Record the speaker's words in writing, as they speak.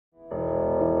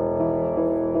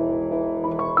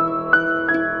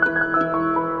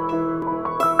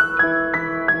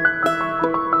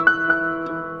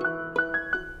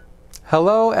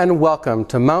Hello and welcome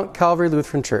to Mount Calvary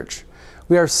Lutheran Church.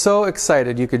 We are so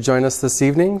excited you could join us this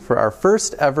evening for our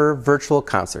first ever virtual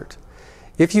concert.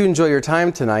 If you enjoy your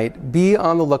time tonight, be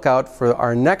on the lookout for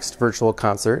our next virtual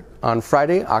concert on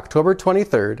Friday, October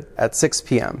 23rd at 6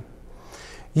 p.m.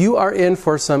 You are in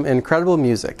for some incredible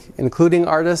music, including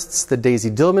artists the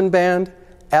Dillman Band,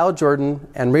 Al Jordan,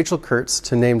 and Rachel Kurtz,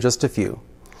 to name just a few.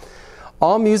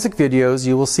 All music videos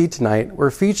you will see tonight were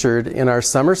featured in our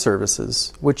summer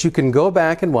services, which you can go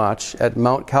back and watch at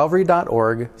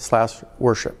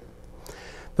mountcalvary.org/worship.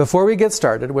 Before we get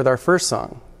started with our first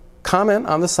song, comment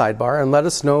on the sidebar and let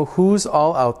us know who's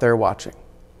all out there watching.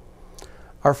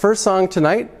 Our first song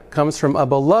tonight comes from a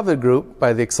beloved group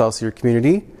by the Excelsior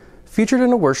community, featured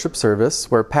in a worship service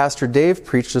where Pastor Dave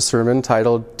preached a sermon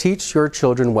titled, "Teach Your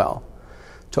Children Well."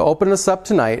 To open us up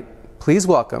tonight, please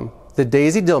welcome the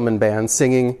Dillman Band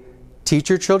singing "Teach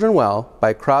Your Children Well"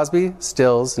 by Crosby,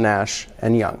 Stills, Nash,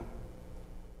 and Young.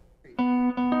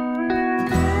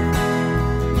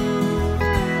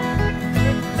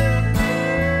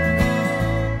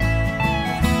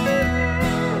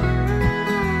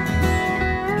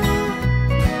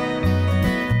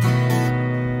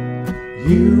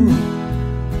 You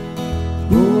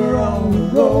who are on the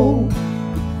road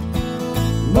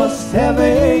must have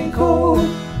a code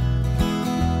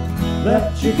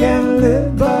that you can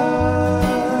live by,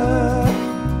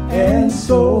 and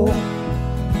so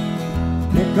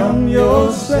become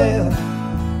yourself,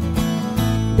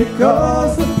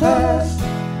 because the past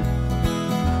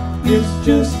is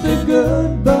just a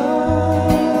goodbye.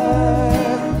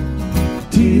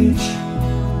 Teach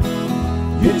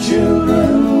your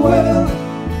children well,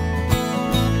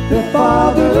 their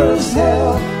father's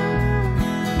help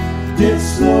did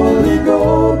slowly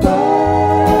go by,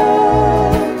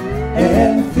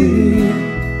 and feed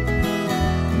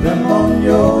them on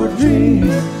your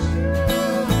dreams,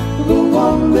 the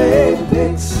one they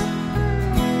fix,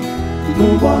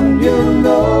 the one you'll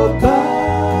know by.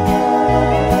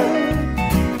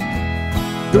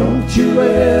 Don't you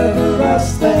ever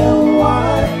ask them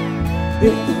why,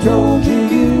 if they told you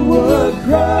you would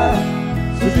cry,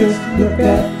 so just look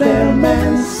at them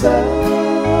and sigh.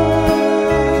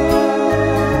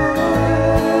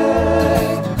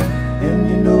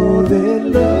 They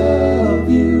love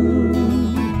you.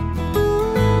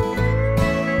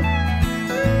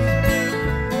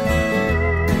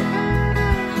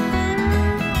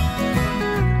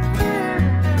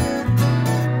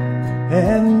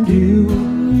 And you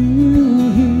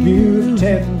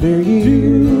tender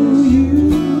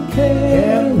you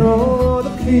can know the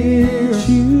fears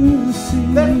you see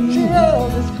that your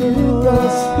elders could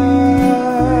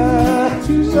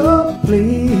so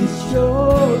please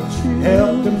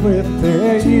help them with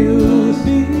their youth.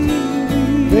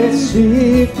 They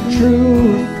seek the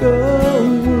truth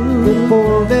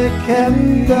before they can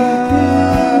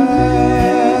die.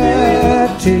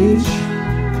 Teach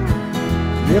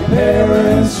your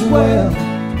parents well,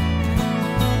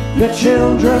 their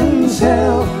children's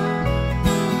health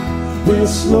will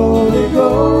slowly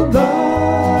go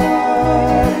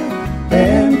by,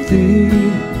 and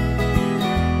feed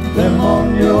them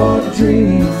on your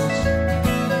dreams,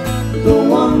 the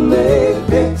one they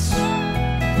picks,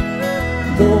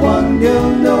 the one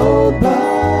you'll know by.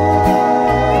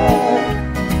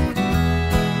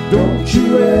 Don't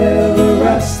you ever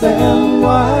ask them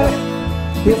why,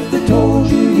 if they told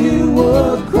you you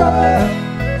would cry,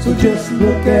 so just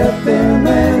look at them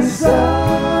and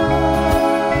sigh.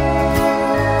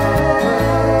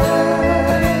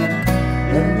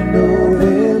 And you know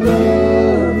they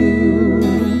love you.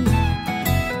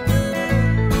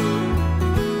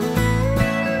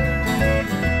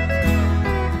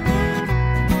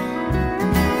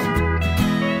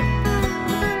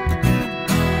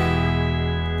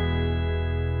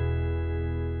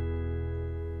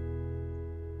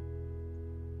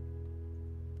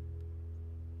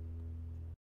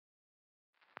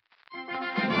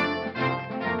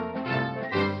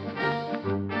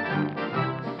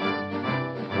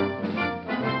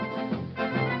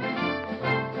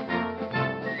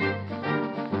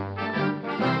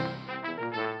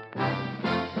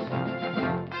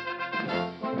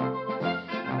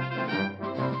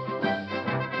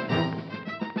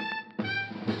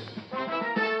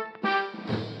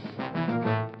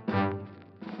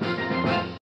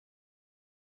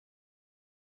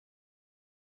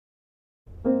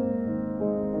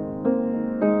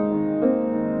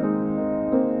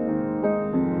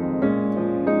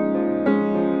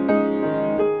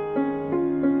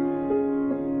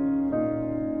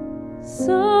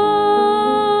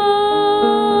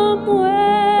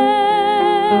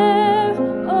 Somewhere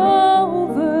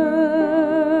over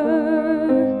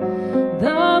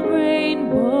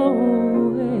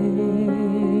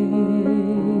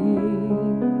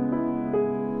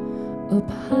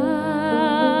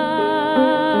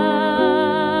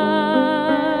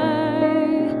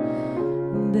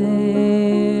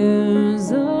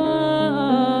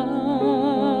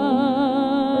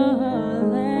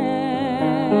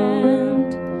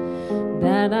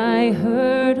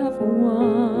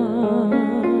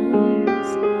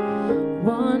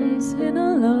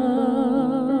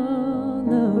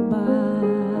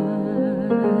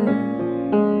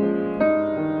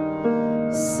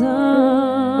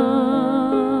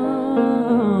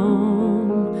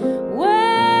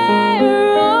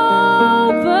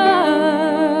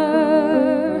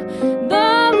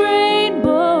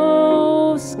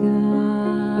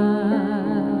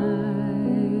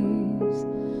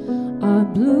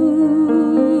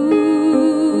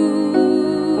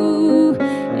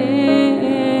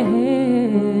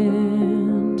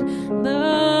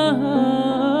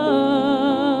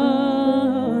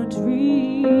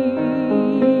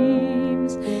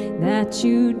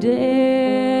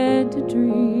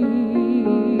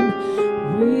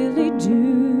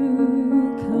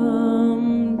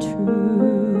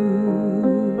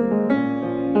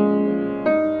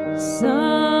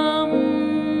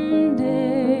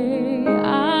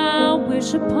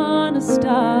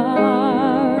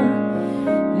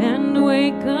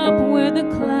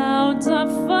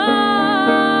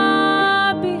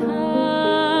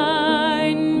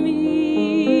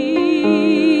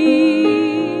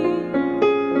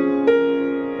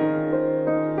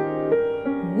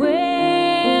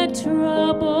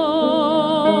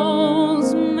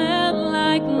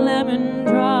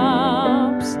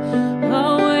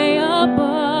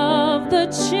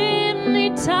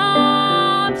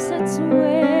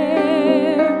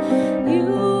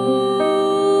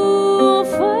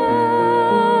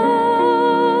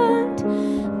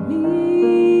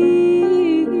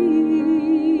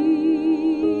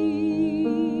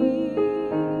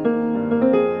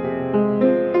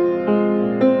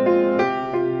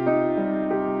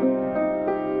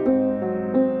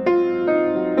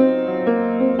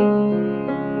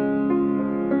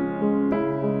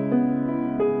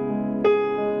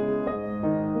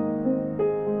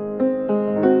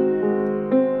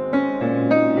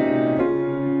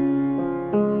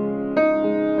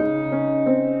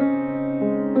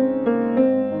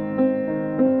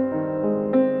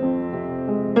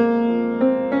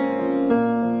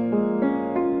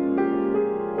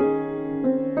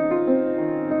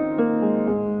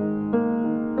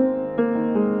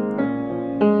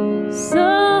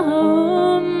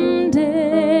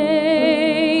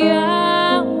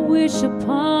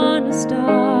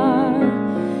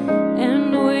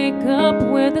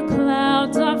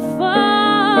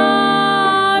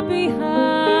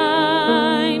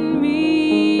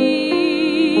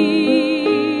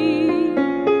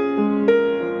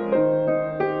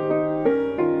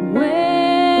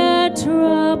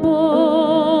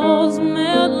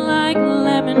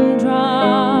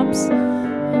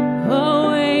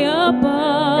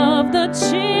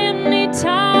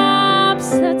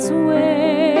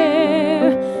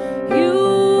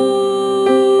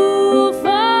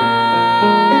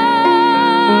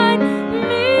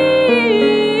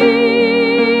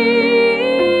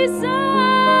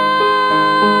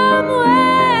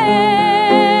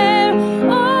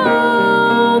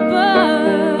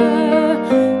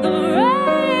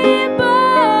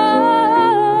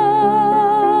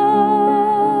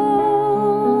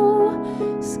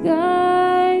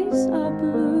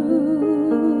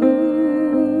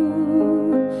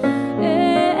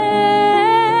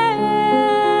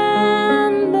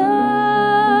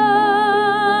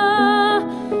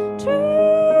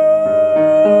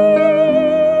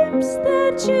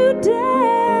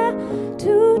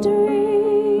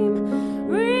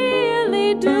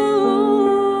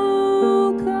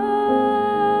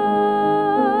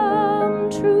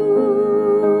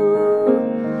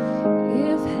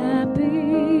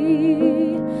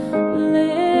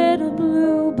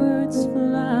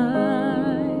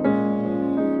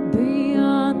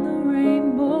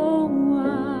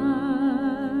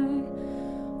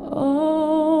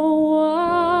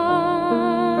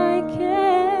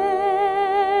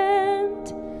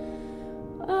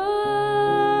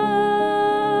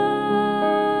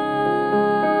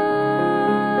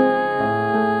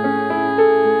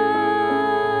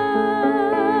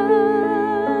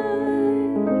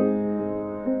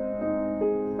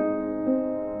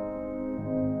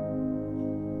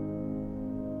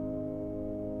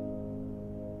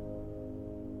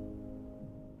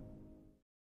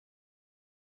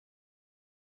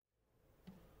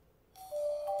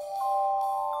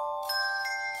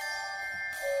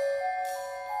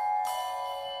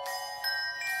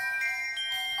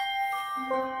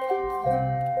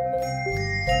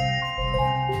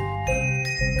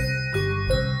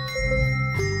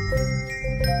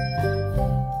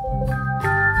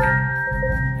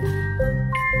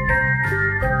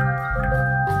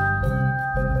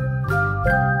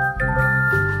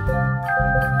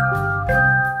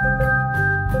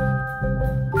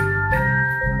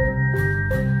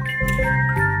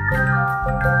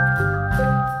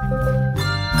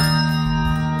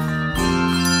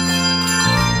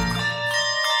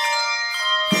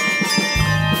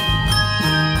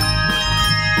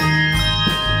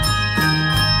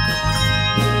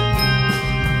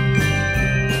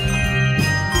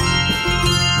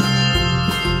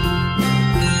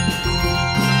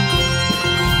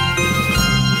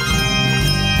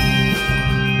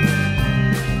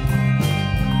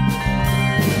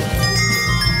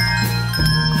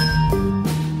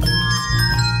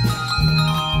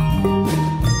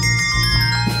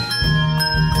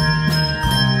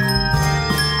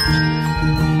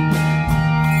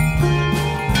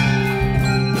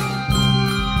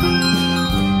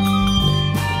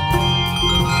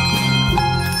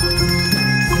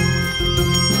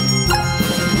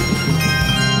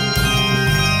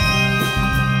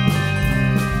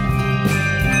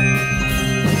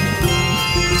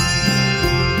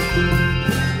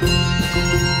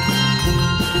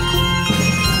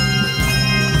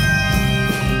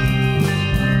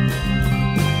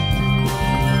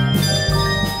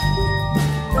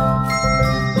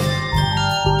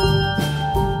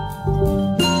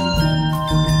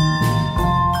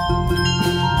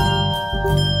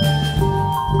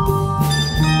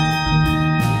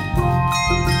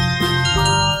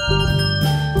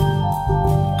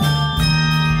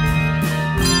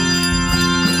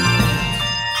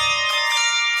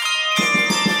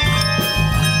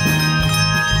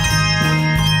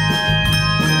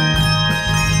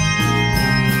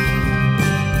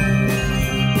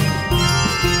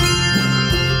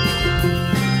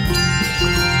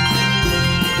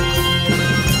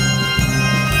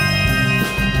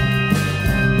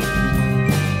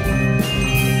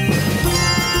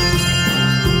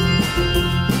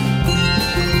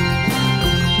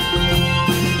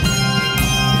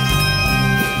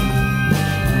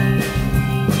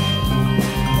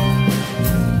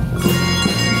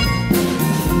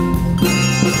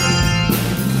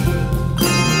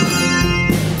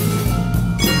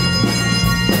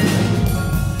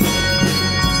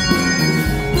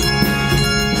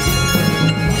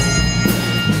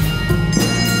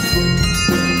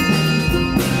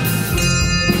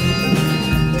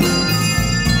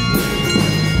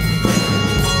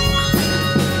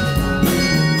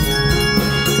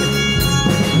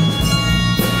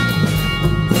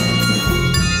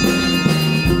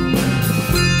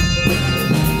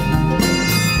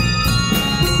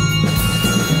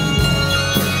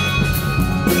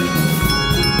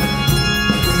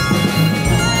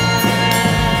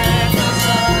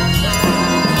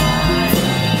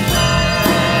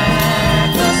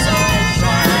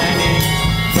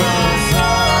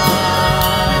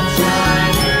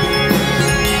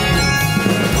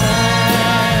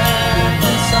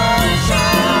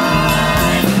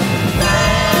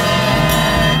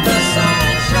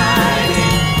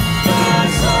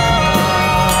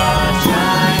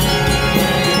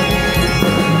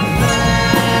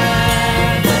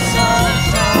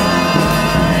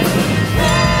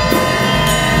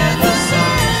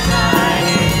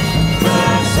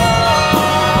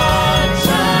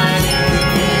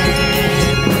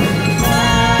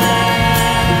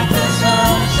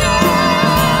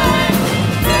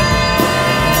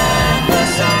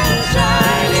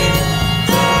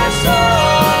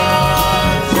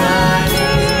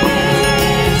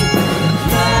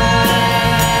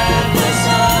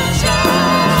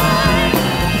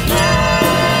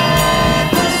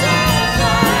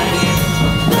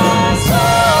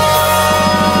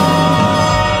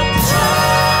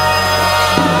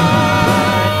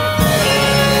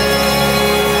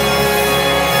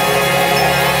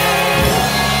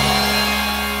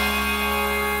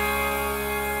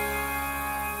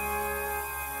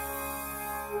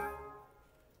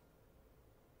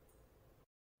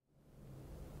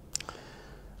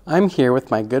I'm here with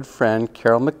my good friend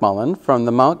Carol McMullen from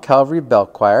the Mount Calvary Bell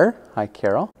Choir. Hi,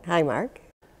 Carol. Hi, Mark.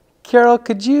 Carol,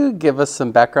 could you give us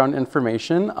some background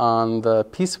information on the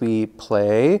piece we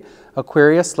play,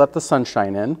 Aquarius, Let the Sun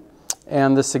Shine In,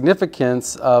 and the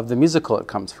significance of the musical it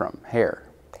comes from, Hair?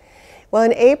 Well,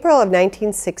 in April of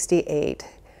 1968,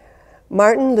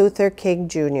 Martin Luther King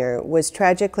Jr. was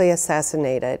tragically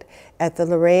assassinated at the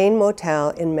Lorraine Motel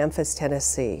in Memphis,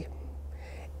 Tennessee.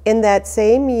 In that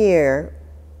same year,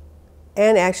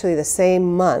 and actually the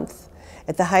same month,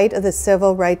 at the height of the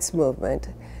civil rights movement,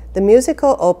 the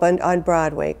musical opened on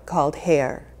Broadway called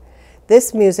Hair.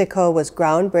 This musical was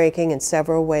groundbreaking in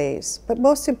several ways, but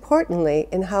most importantly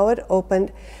in how it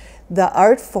opened the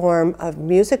art form of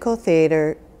musical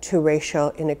theater to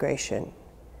racial integration.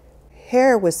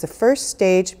 Hair was the first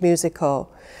stage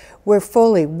musical where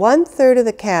fully 1/3 of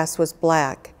the cast was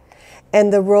black,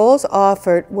 and the roles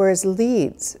offered were as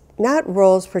leads, not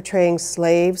roles portraying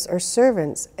slaves or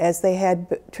servants as they had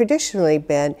traditionally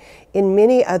been in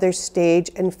many other stage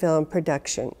and film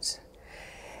productions.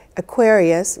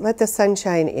 Aquarius, Let the Sun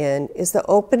Shine In, is the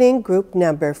opening group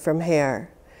number from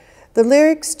Hair. The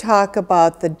lyrics talk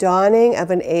about the dawning of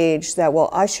an age that will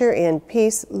usher in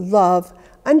peace, love,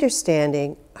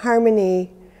 understanding,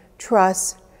 harmony,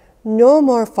 trust, no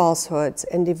more falsehoods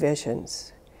and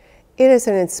divisions. It is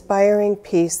an inspiring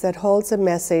piece that holds a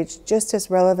message just as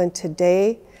relevant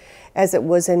today as it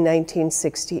was in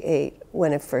 1968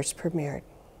 when it first premiered.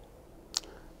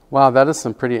 Wow, that is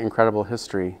some pretty incredible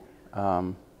history.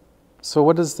 So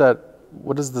what does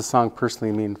the song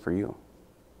personally mean for you?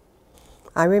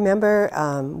 I remember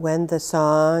when the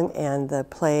song and the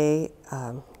play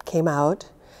came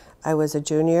out. I was a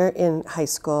junior in high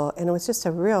school, and it was just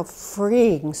a real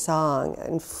freeing song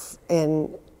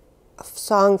and a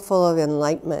song full of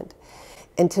enlightenment.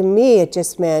 And to me, it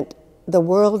just meant the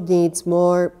world needs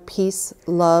more peace,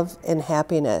 love, and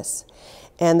happiness.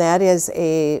 And that is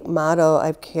a motto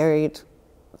I've carried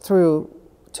through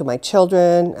to my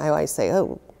children. I always say,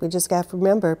 oh, we just got to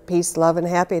remember peace, love, and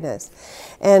happiness.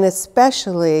 And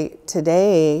especially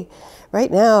today,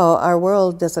 right now, our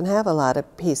world doesn't have a lot of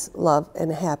peace, love,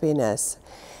 and happiness.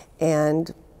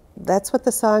 And that's what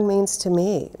the song means to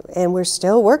me. And we're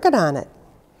still working on it.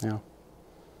 Yeah.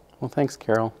 Well, thanks,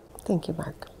 Carol. Thank you,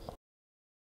 Mark.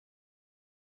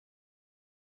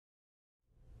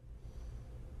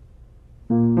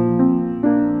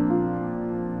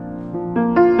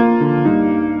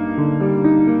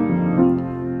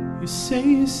 You say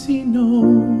you see no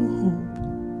hope.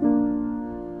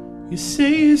 You say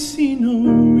you see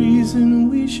no reason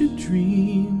we should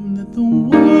dream that the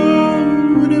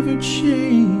world would ever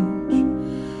change.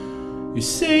 You're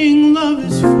saying love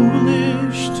is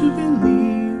foolish to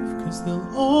believe, 'cause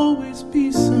there'll always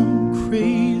be some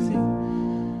crazy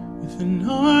with an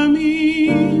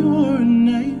army or a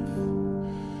knife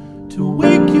to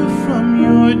wake you from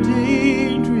your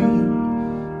daydream,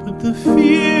 put the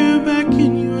fear back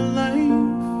in your life.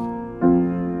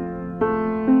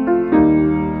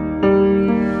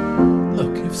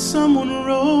 Look, if someone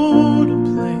wrote a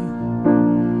play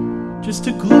just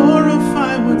to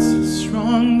glorify what's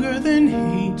stronger than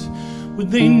hate, would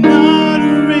they not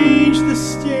arrange the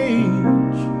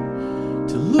stage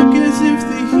to look as if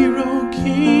the hero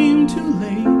came too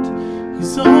late?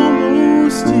 He's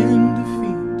almost in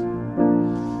defeat.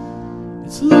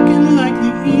 It's looking like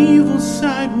the evil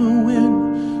side will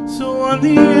win. So on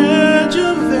the edge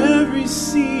of every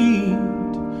scene,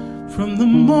 from the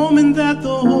moment that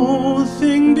the whole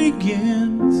thing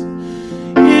begins,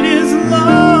 it is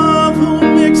love who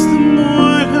mixed the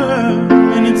mortar,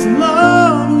 and it's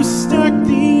love who stacked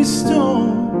these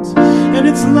stones, and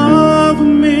it's love who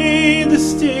made the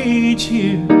stage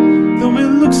here, though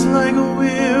it looks like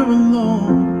we're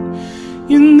alone.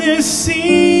 In this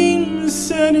scene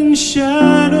set in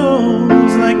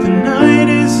shadows, like the night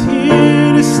is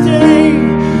here to stay,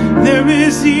 there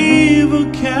is evil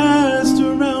cast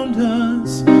around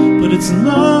us, but it's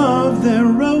love that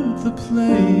wrote the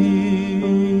play.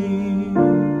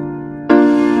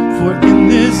 For in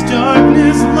this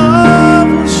darkness, love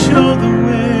will show the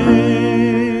way.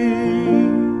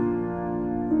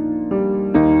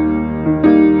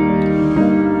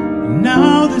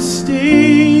 Now the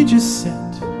stage is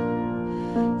set.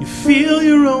 You feel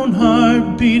your own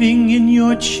heart beating in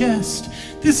your chest.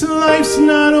 This life's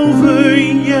not over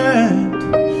yet.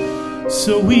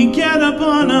 So we get up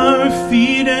on our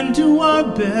feet and do our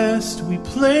best. We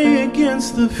play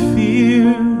against the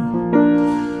fear.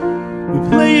 We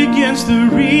play against the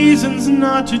reasons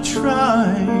not to try.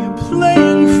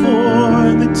 Playing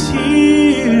for the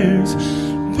tears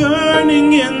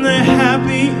burning in the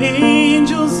happy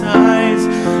angel's eyes.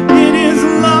 It is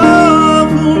love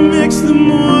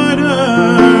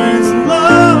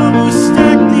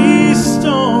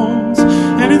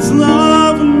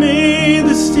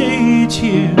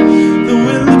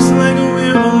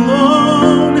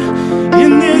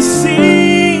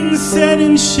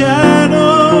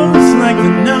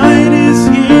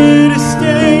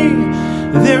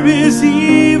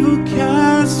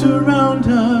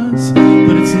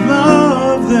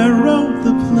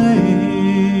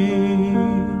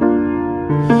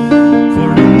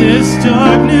this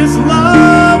darkness,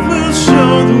 love will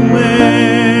show the way.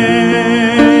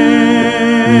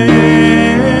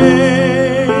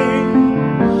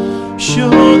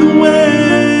 Show the way.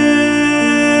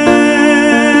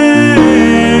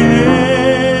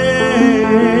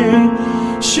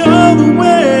 Show the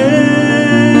way.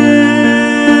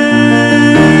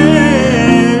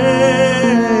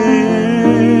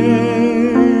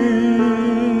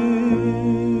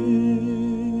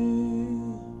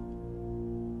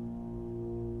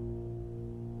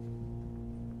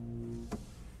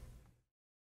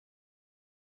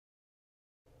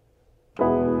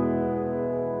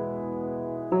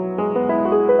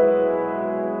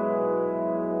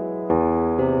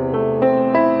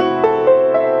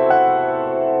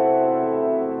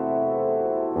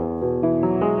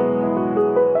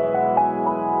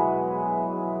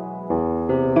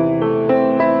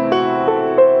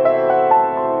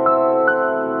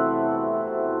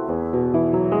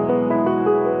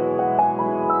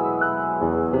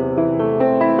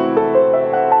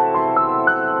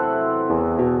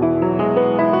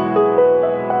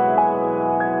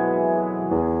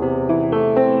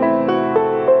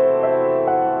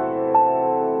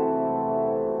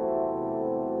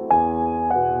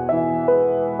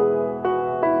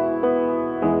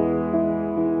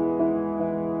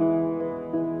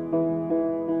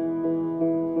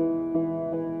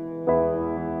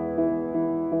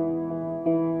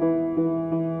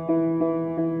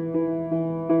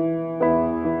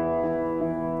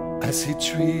 I see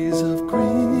trees of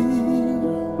green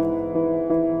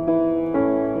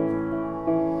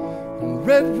and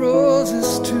red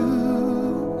roses too.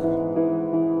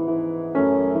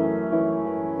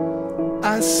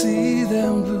 I see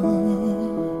them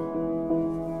bloom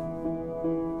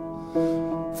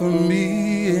for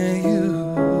me and you.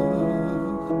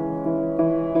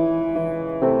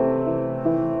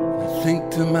 I think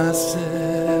to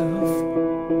myself,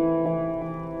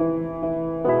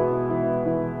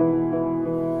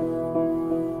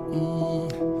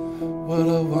 what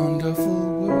a wonderful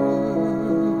world.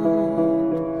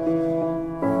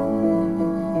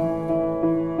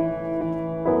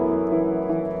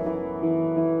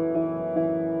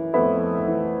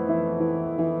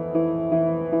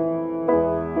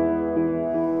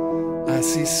 I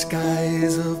see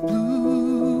skies of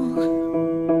blue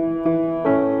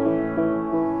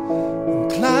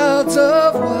and clouds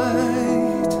of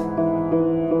white,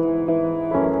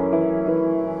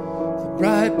 the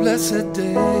bright blessed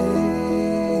day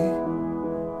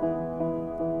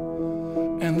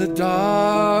and the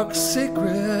dark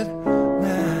sacred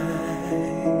night.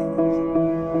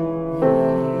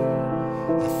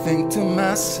 I think to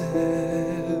myself,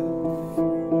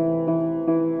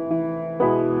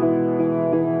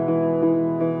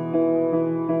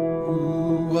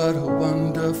 ooh, what a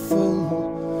wonderful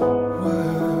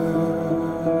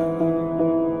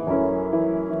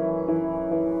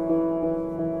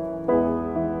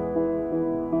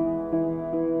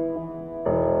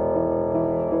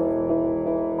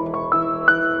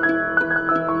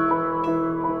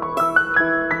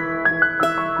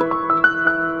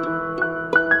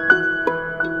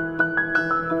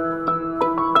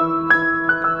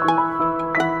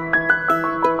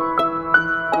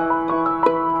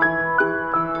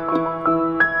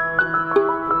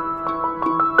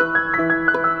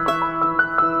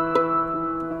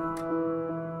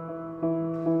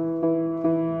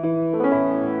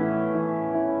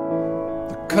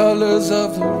colors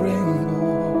of the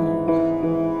rainbow,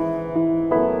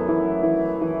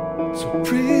 so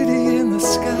pretty in the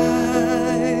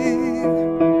sky,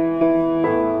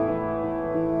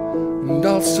 and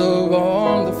also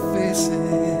on the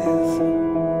faces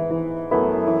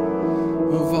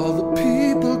of all the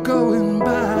people going by.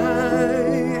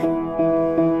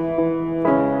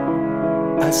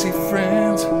 I see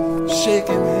friends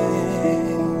shaking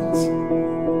hands,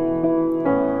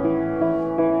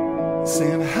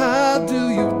 saying, how do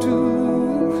you do?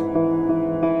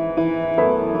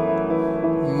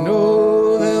 You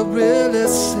know they're really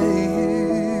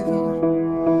saying,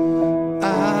 I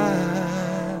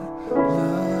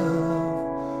love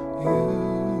you.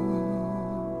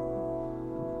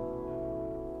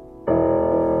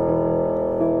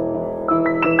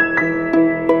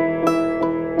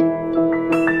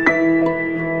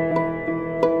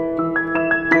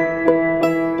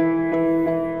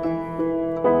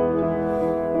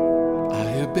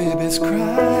 Babies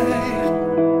cry,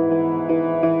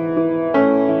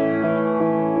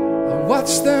 I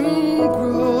watch them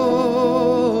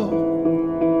grow.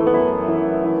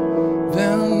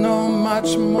 They'll know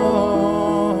much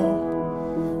more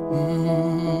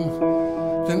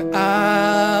than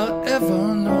I'll ever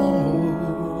know.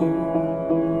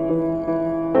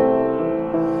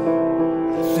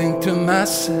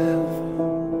 myself.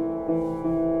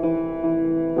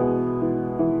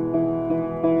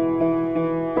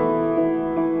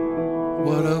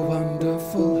 What a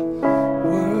wonderful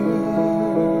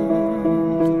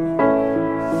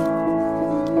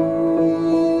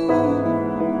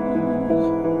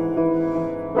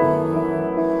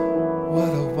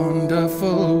what a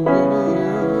wonderful world.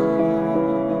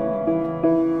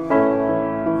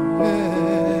 Yeah.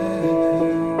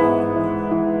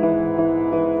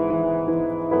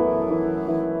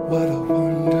 What a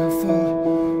wonderful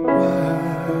world.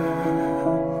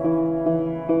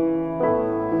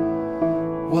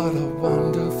 What a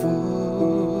wonderful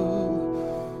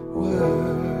world.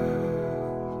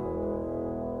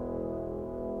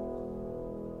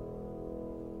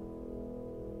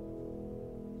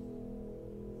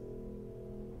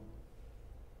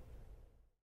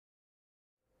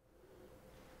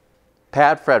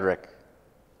 Pat Frederick,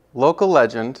 local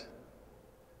legend,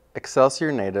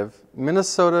 Excelsior native,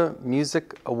 Minnesota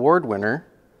Music Award winner,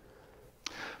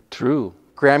 True.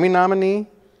 Grammy nominee,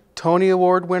 Tony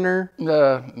Award winner.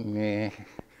 Meh.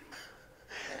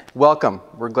 Welcome.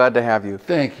 We're glad to have you.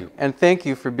 Thank you. And thank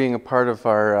you for being a part of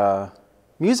our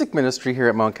music ministry here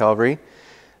at Mount Calvary.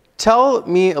 Tell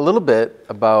me a little bit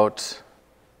about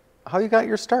how you got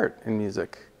your start in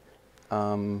music.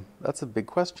 That's a big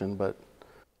question, but...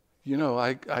 You know,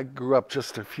 I grew up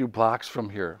just a few blocks from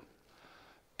here,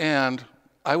 and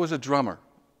I was a drummer.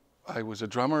 I was a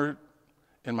drummer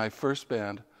in my first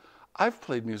band. I've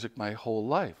played music my whole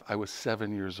life. I was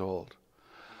 7 years old.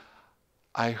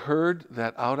 I heard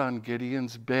that out on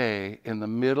Gideon's Bay, in the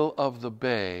middle of the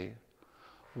bay,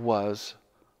 was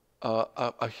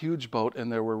a huge boat,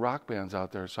 and there were rock bands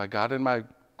out there. So I got in my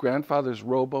grandfather's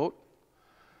rowboat,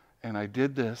 and I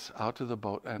did this out to the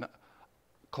boat, and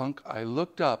clunk, I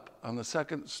looked up on the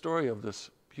second story of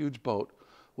this huge boat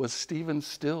was Stephen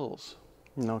Stills.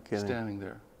 No kidding. Standing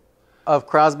there. Of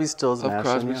Crosby, Stills, Of Nash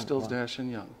Crosby, and Young. Stills, Wow. Nash and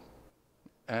Young.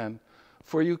 And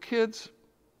for you kids,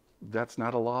 that's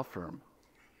not a law firm.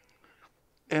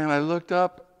 And I looked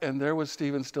up, and there was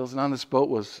Stephen Stills, and on this boat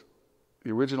was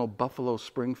the original Buffalo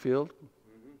Springfield,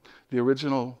 the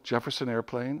original Jefferson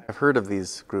Airplane. I've heard of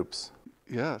these groups.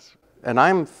 Yes. And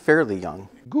I'm fairly young.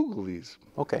 Google these.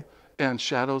 Okay. And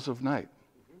Shadows of Night.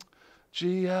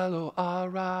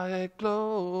 G-L-O-R-I,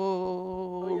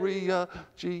 Gloria,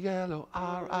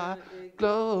 G-L-O-R-I,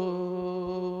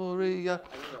 Gloria.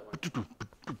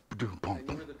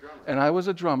 And I was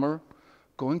a drummer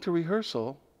going to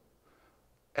rehearsal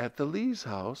at the Lee's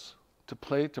house to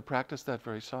practice that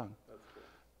very song.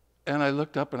 And I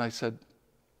looked up and I said,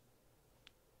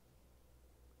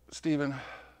 Stephen,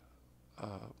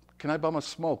 can I bum a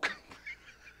smoke?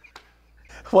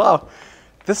 Wow.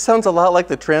 This sounds a lot like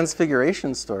the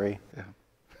Transfiguration story.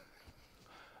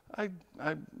 Yeah.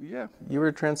 Yeah. You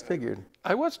were transfigured.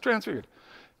 I was transfigured.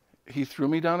 He threw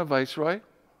me down a Viceroy.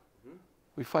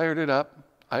 We fired it up.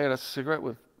 I had a cigarette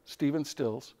with Stephen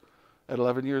Stills at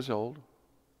 11 years old,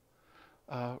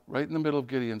 right in the middle of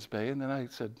Gideon's Bay. And then I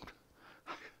said,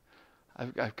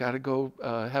 I've got to go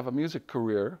have a music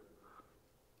career.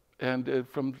 And it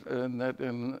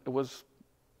was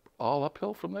all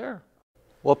uphill from there.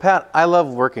 Well, Pat, I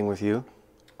love working with you.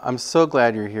 I'm so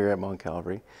glad you're here at Mount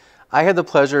Calvary. I had the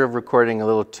pleasure of recording a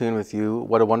little tune with you,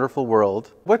 What a Wonderful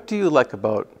World. What do you like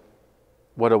about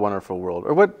What a Wonderful World?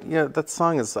 Or that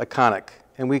song is iconic,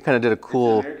 and we kind of did a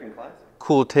cool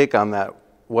take on that,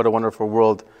 What a Wonderful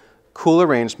World. Cool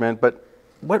arrangement, but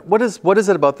what is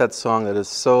it about that song that is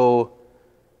so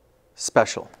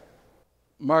special?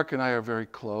 Mark and I are very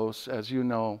close. As you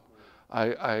know,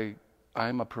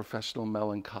 I'm a professional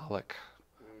melancholic.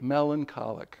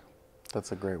 Melancholic.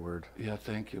 That's a great word. Yeah,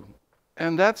 thank you.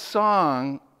 And that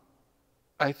song,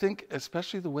 I think,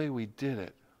 especially the way we did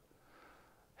it,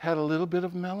 had a little bit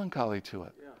of melancholy to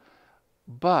it. Yeah.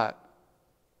 But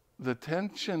the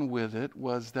tension with it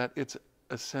was that it's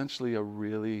essentially a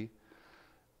really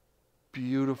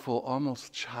beautiful,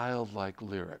 almost childlike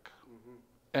lyric. Mm-hmm.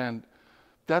 And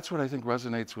that's what I think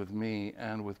resonates with me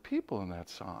and with people in that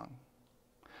song,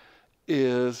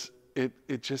 is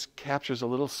it just captures a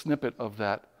little snippet of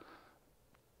that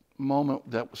moment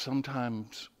that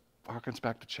sometimes harkens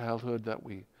back to childhood that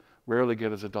we rarely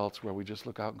get as adults, where we just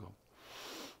look out and go,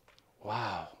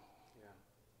 wow, yeah.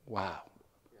 Wow,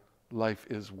 yeah. Life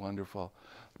is wonderful.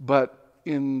 But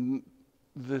in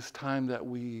this time that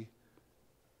we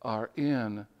are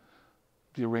in,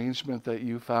 the arrangement that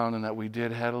you found and that we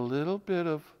did had a little bit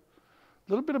of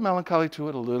melancholy to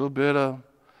it, a little bit of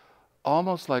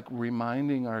almost like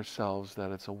reminding ourselves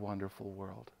that it's a wonderful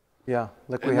world. Yeah,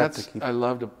 like we And have to keep. I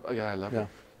loved it. Yeah, I loved it.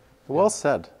 Well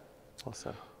said. Well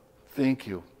said. Thank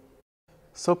you.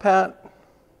 So Pat,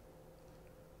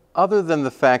 other than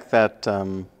the fact that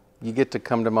you get to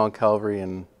come to Mount Calvary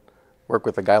and work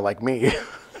with a guy like me,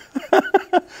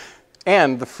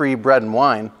 and the free bread and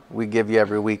wine we give you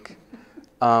every week,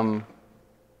 what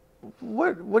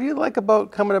do you like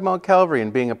about coming to Mount Calvary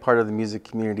and being a part of the music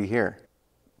community here?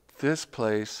 This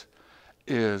place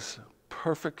is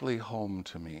perfectly home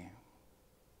to me.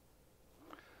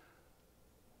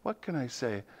 What can I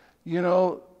say? You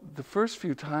know, the first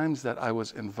few times that I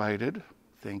was invited,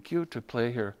 thank you, to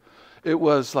play here, it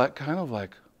was like kind of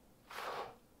like,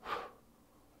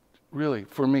 really,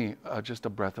 for me, just a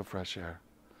breath of fresh air.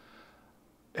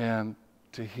 And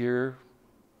to hear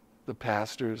the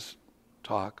pastors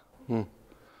talk on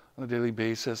a daily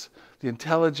basis, the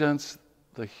intelligence,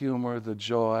 the humor, the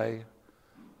joy,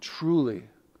 truly,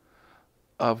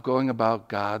 of going about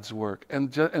God's work.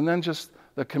 And then just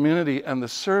the community and the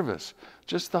service,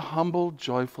 just the humble,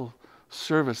 joyful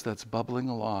service that's bubbling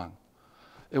along.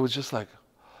 It was just like,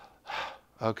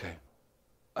 okay.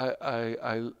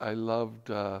 I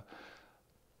loved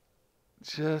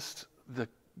just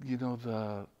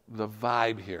the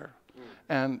vibe here.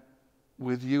 And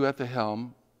with you at the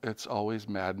helm, it's always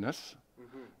madness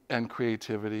and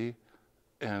creativity,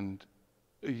 and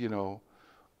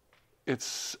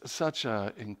it's such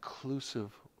a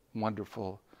inclusive,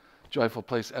 wonderful, joyful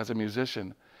place as a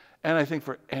musician. And I think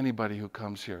for anybody who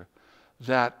comes here,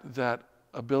 that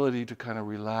ability to kind of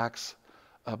relax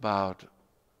about,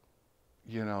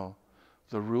 the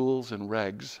rules and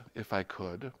regs, if I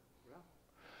could,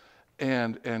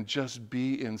 and just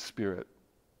be in spirit,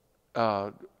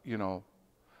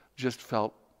 just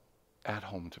felt at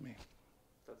home to me.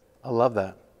 I love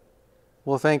that.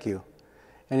 Well, thank you.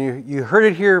 And you heard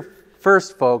it here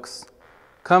first, folks.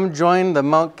 Come join the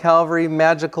Mount Calvary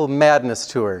Magical Madness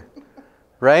Tour,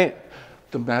 right?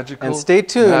 The Magical and stay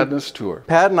tuned. Madness Tour.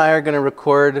 Pat and I are going to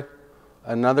record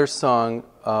another song.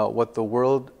 What the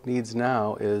world needs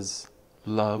now is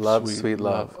Love, Sweet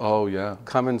Love. Oh, yeah.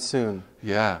 Coming soon.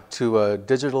 Yeah. To a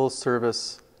digital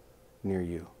service near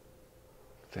you.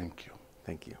 Thank you.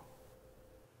 Thank you.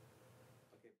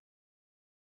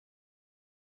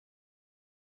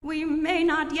 We may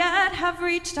not yet have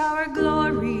reached our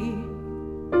glory,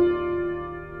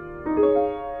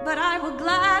 but I will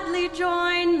gladly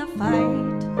join the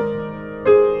fight.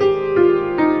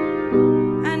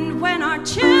 And when our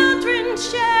children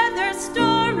share their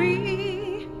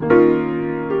story,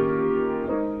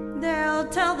 they'll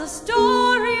tell the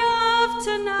story of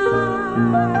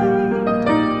tonight.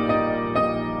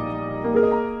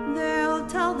 They'll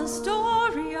tell the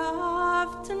story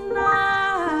of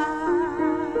tonight.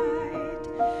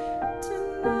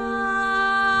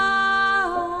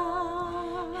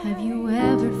 Have you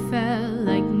ever felt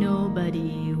like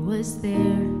nobody was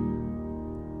there?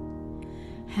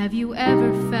 Have you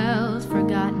ever felt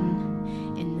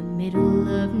forgotten in the middle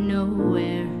of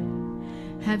nowhere?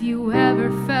 Have you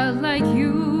ever felt like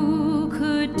you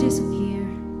could disappear?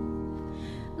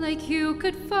 Like you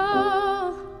could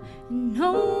fall and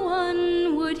no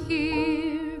one would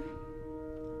hear?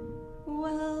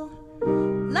 Well,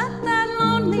 let that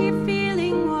lonely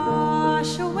feeling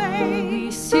wash away.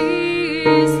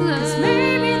 Cause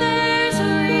maybe there's a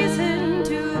reason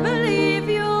to believe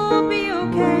you'll be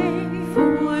okay.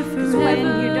 Cause when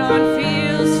you don't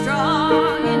feel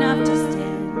strong enough to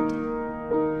stand,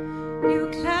 you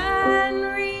can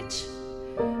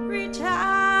reach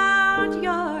out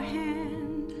your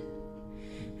hand,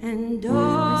 and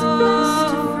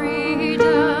doors to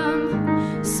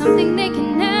freedom, something they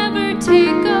can never take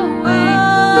away.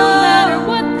 No matter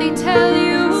what they tell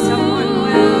you, someone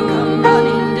will come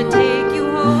running to take you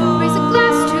home. Raise a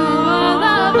glass to all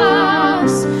of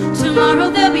us. Tomorrow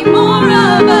there'll be more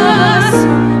of us,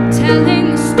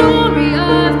 telling the story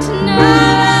of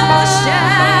tonight.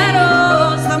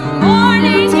 Shadows, the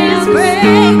morning is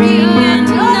breaking, and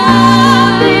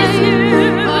all is new.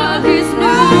 All is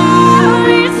new. All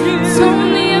is new. It's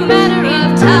only a matter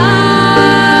of time.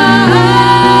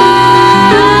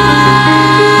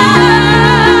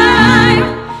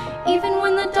 Even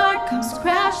when the dark comes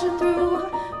crashing through,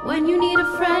 when you need a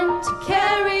friend to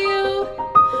carry you,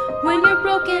 when you're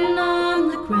broken on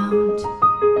the ground,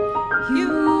 you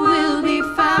will be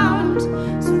found.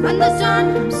 So when the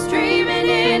sun comes streaming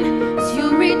in, so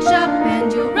you'll reach up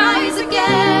and you'll rise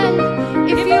again.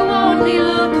 If you only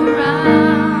look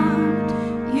around,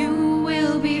 you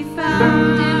will be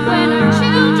found. And when our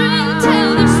children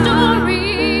tell their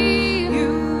story, You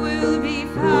will be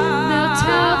found. they'll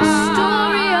tell the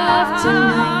story of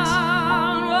tonight.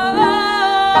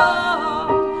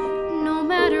 No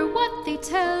matter what they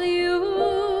tell you,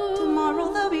 Tomorrow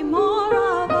there'll be more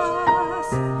of us.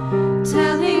 tell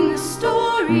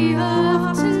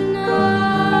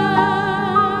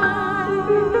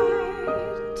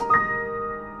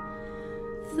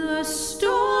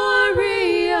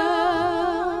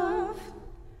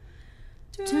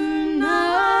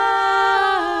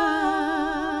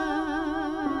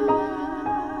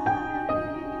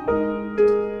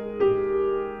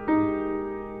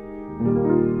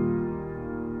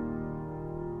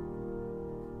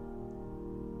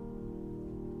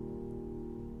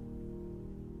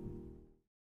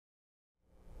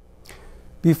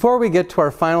Before we get to our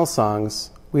final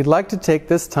songs, we'd like to take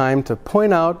this time to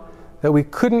point out that we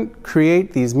couldn't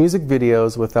create these music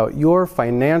videos without your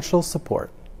financial support.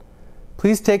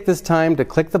 Please take this time to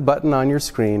click the button on your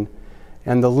screen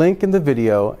and the link in the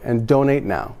video and donate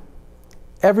now.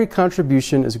 Every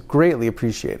contribution is greatly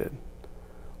appreciated.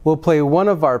 We'll play one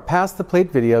of our Pass the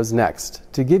Plate videos next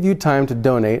to give you time to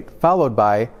donate, followed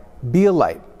by Be a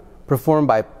Light, performed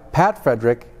by Pat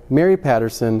Frederick, Mary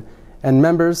Patterson, and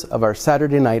members of our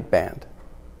Saturday night band.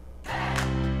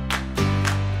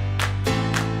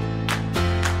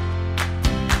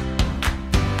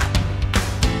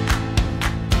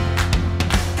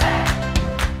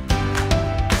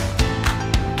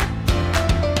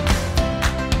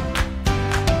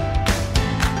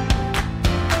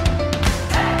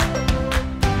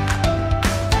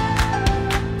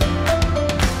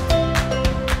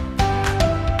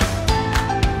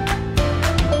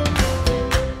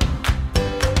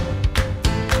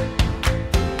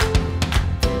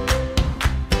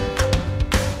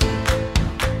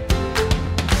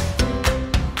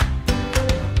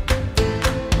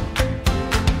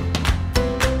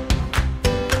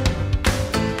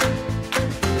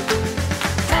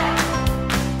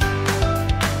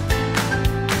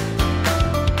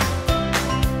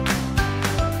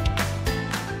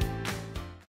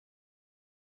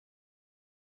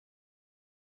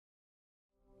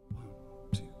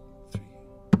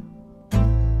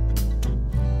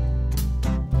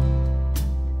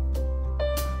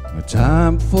 A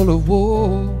time full of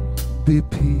war, be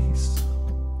peace.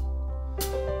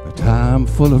 A time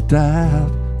full of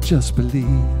doubt, just believe.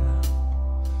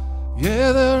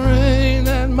 Yeah, there ain't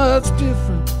that much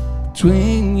difference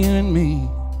between you and me.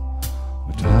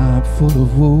 A time full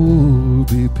of war,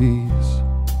 be peace.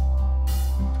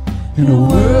 In a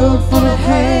world full of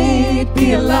hate,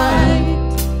 be a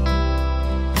light.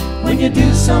 When you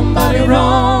do somebody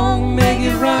wrong, make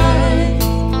it right.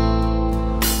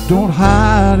 Don't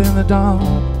hide in the dark,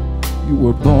 you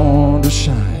were born to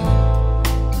shine.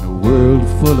 In a world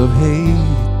full of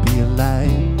hate, be a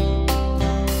light.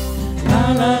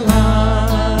 La la la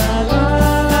la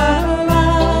la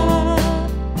la.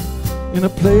 In a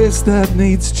place that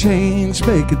needs change,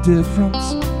 make a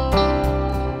difference. In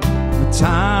a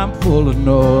time full of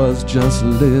noise, just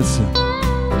listen.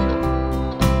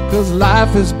 'Cause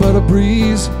life is but a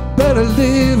breeze, better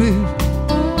live it.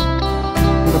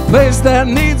 In a place that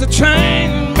needs a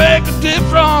change, make a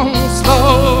difference,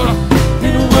 Lord.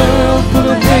 In a world full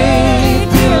of hate,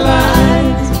 be a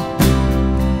light.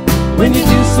 When you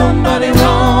do somebody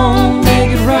wrong,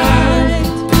 make it right.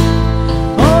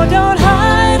 Oh, don't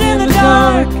hide in the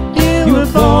dark, you were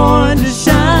born to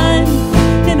shine.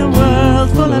 In a world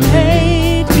full of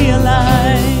hate, be a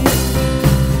light.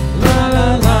 La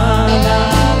la la la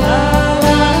la la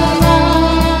la la la la.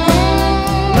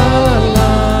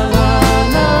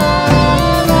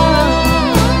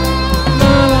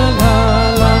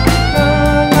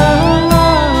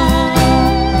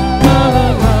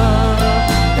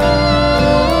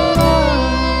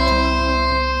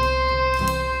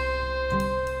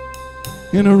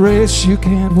 In a race you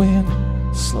can't win,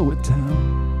 slow it down.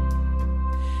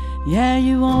 Yeah,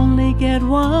 you only get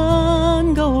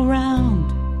one go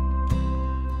around.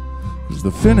 'Cause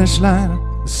the finish line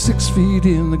is 6 feet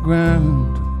in the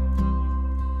ground.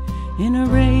 In a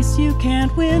race you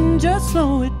can't win, just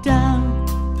slow it down.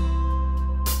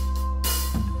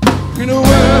 In a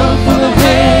world full of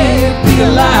hate, be a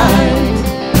light.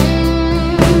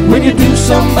 When you do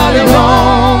somebody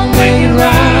wrong, make it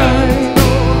right.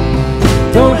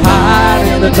 Don't hide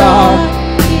in the dark,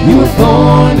 you were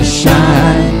born to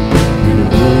shine. In a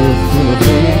world full of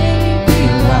hate, be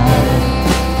a light.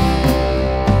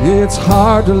 It's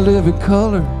hard to live in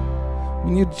color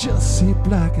when you just see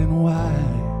black and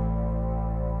white.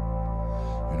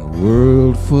 In a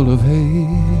world full of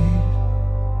hate,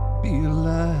 be a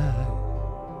light.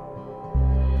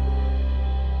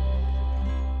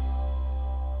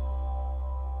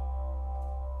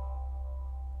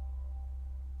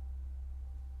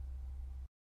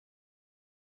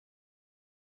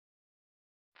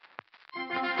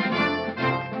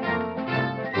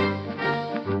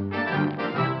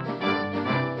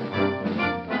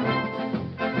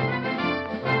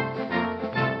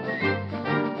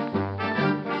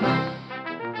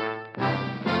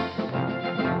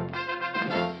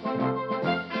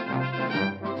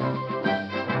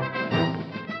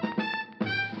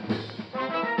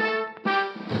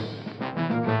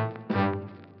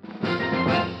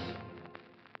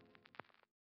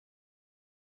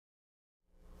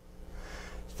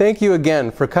 Thank you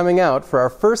again for coming out for our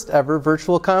first ever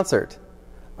virtual concert.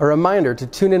 A reminder to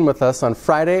tune in with us on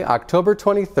Friday, October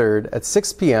 23rd at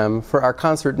 6 p.m. for our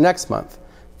concert next month,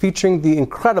 featuring the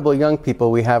incredible young people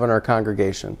we have in our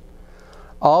congregation.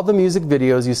 All the music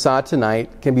videos you saw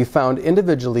tonight can be found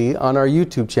individually on our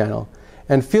YouTube channel,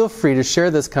 and feel free to share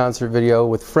this concert video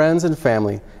with friends and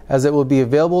family, as it will be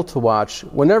available to watch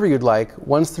whenever you'd like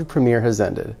once the premiere has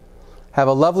ended. Have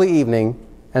a lovely evening,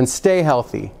 and stay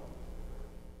healthy.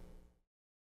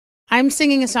 I'm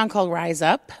singing a song called Rise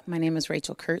Up. My name is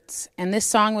Rachel Kurtz, and this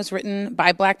song was written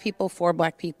by Black people for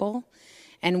Black people,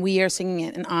 and we are singing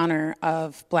it in honor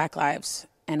of Black lives,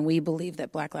 and we believe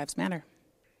that Black lives matter.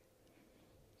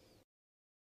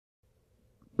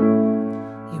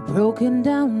 You're broken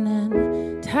down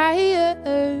and tired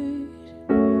of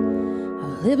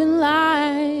living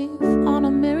life on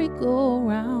a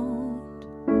merry-go-round,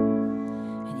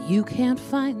 and you can't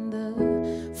find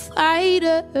the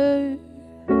fighter.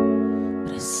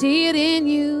 I see it in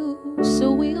you,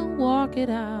 so we gon' walk it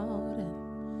out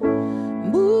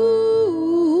and move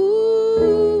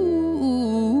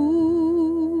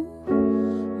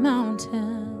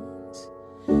mountains.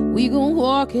 We gon'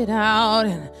 walk it out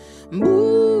and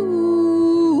move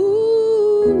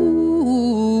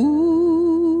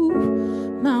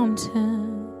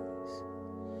mountains.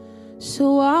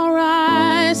 So I'll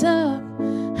rise up,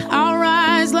 I'll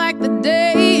rise like the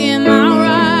day, and I'll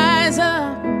rise up.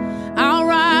 I'll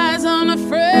rise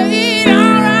unafraid,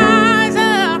 I'll rise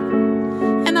up,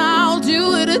 and I'll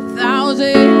do it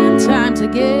 1,000 times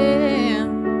again.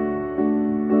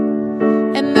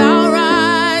 And I'll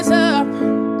rise up,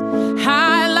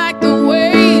 high like the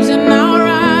waves, and I'll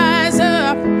rise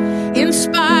up, in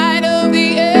spite of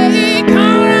the ache.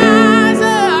 I'll rise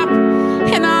up,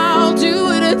 and I'll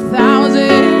do it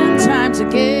 1,000 times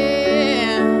again.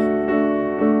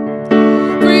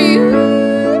 For you.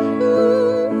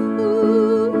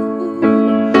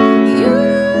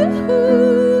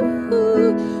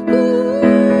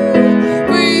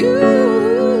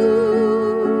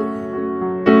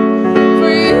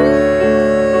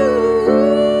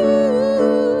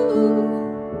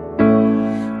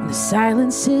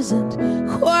 Silence isn't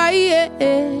quiet,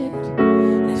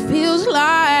 and it feels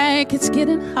like it's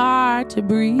getting hard to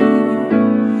breathe,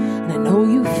 and I know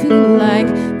you feel like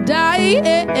dying,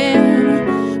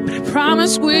 but I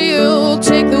promise we'll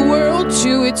take the world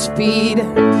to its feet.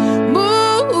 Move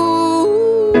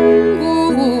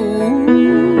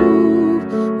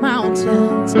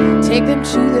mountains, take them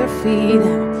to their feet.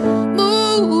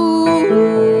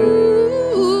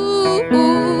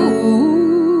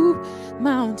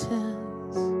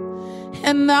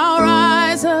 And I'll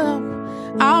rise up,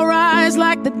 I'll rise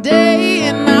like the day,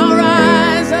 and I'll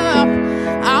rise up,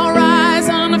 I'll rise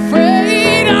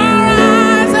unafraid, I'll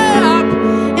rise up,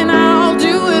 and I'll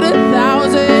do it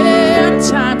 1,000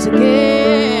 times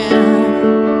again.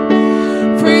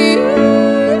 For you,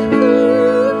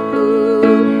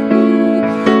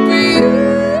 for you,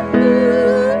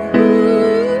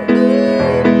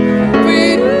 for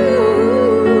you,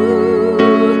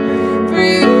 for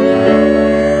you.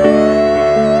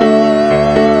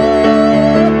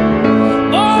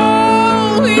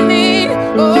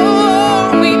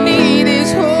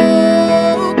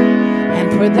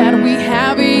 That we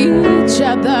have each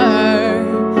other,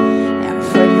 and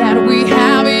for that we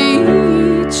have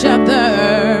each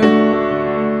other,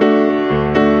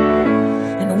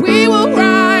 and we will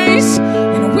rise,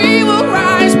 and we will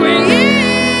rise, we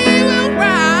will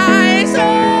rise,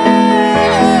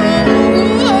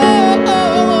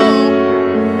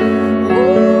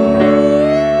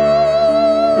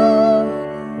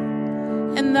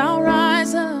 and I'll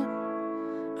rise up,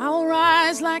 I'll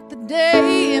rise like the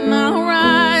day, and I'll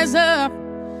rise up,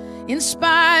 in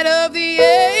spite of the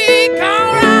ache.